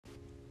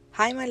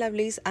Hi my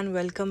lovelies and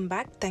welcome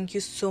back. Thank you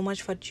so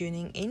much for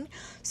tuning in.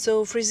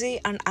 So frizzy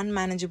and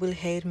unmanageable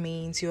hair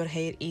means your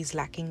hair is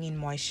lacking in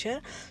moisture.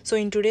 So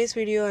in today's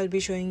video I'll be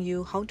showing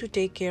you how to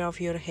take care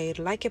of your hair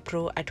like a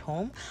pro at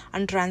home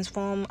and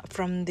transform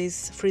from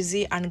this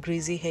frizzy and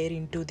greasy hair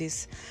into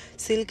this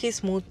silky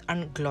smooth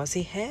and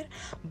glossy hair.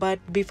 But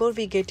before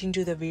we get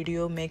into the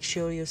video, make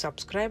sure you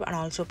subscribe and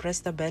also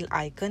press the bell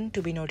icon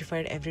to be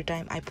notified every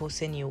time I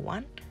post a new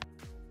one.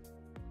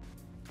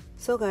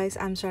 So guys,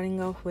 I'm starting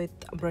off with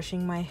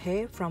brushing my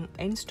hair from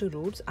ends to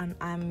roots, and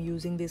I'm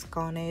using this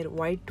Conair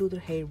wide tooth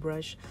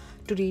hairbrush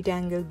to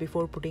detangle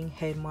before putting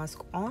hair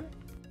mask on.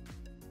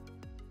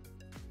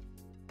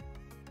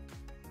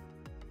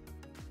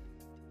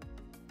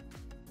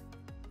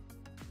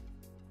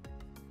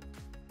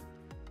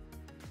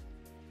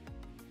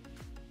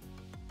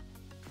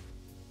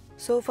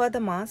 So for the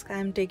mask, I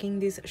am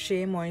taking this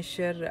Shea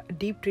Moisture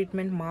Deep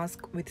Treatment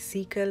Mask with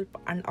sea kelp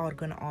and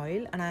argan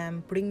oil, and I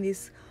am putting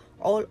this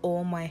all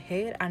over my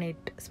hair and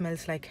it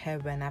smells like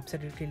heaven.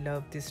 Absolutely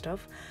love this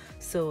stuff.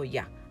 So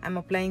yeah, I'm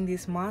applying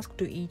this mask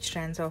to each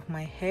strands of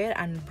my hair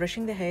and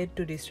brushing the hair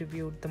to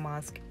distribute the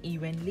mask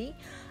evenly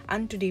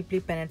and to deeply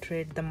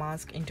penetrate the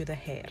mask into the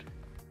hair.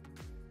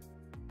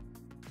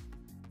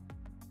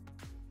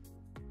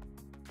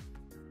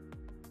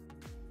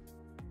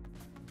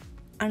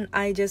 And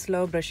I just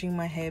love brushing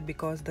my hair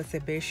because the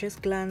sebaceous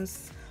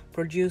glands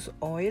produce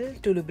oil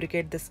to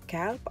lubricate the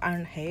scalp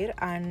and hair,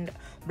 and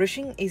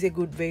brushing is a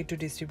good way to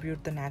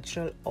distribute the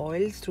natural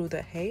oils through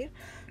the hair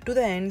to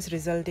the ends,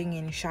 resulting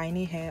in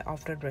shiny hair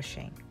after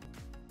brushing.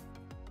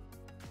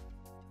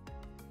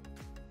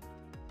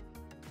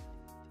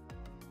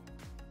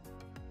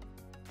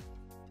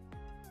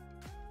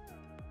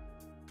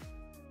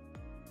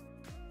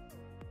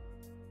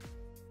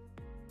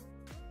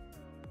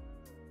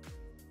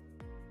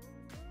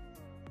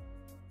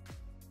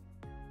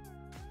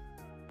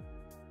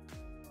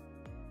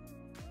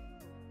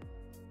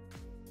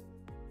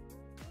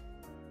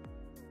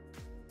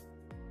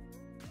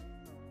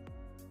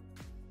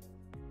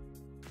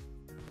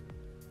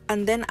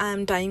 And then I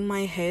am tying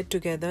my hair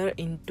together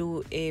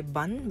into a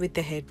bun with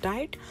a hair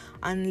tied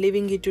and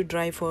leaving it to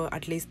dry for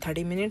at least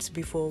 30 minutes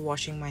before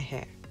washing my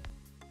hair.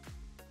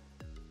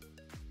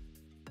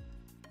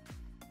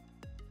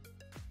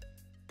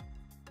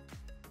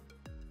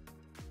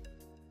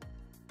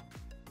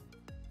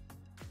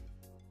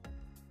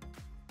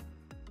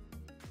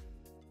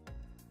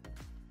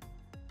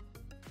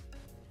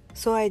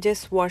 So I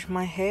just wash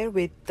my hair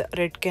with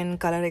Redken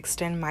Color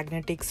Extend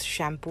Magnetics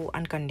shampoo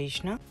and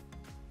conditioner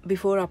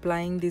before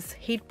applying this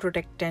heat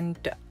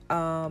protectant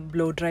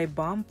blow dry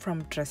balm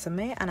from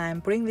Tresemme, and I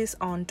am putting this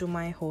onto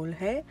my whole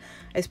hair,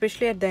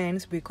 especially at the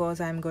ends,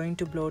 because I am going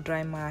to blow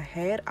dry my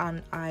hair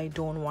and I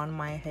don't want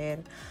my hair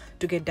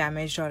to get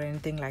damaged or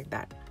anything like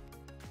that.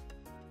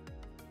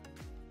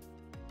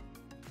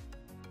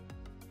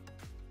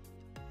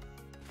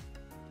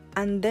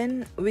 And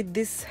then with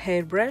this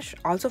hairbrush,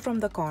 also from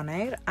the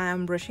Conair, I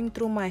am brushing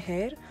through my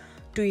hair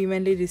to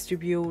evenly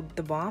distribute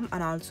the balm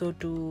and also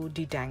to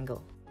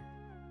detangle.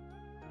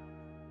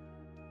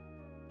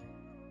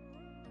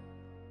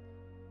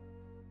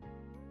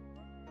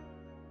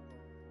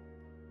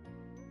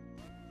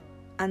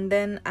 And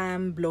then I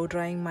am blow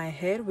drying my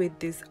hair with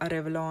this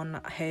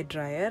Revlon hair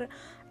dryer,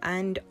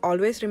 and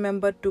always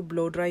remember to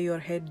blow dry your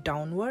hair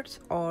downwards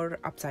or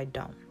upside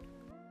down.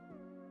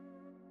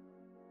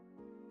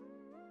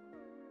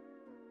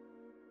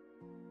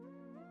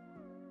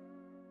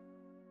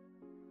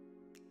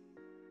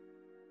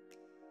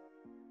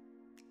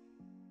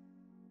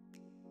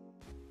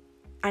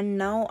 And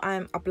now I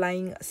am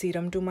applying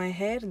serum to my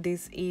hair.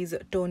 This is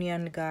Toni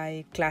 &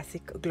 Guy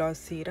Classic Gloss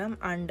Serum,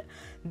 and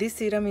this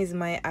serum is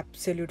my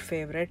absolute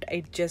favorite.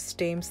 It just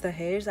tames the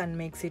hairs and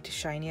makes it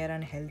shinier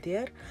and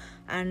healthier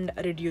and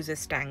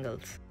reduces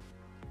tangles.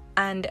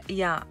 And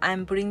yeah,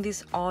 I'm putting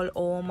this all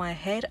over my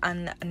hair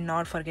and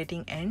not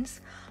forgetting ends,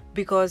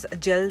 because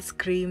gels,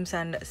 creams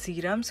and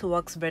serums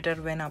works better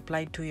when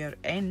applied to your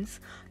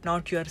ends,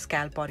 not your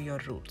scalp or your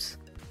roots.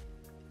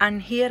 And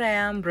here I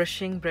am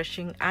brushing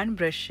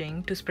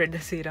to spread the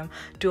serum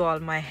to all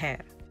my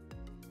hair.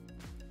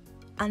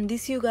 And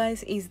this, you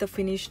guys, is the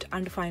finished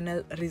and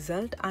final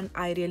result, and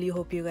I really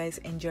hope you guys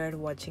enjoyed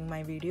watching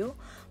my video.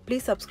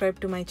 Please subscribe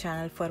to my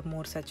channel for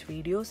more such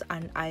videos,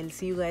 and I'll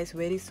see you guys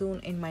very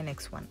soon in my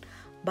next one.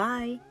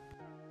 Bye.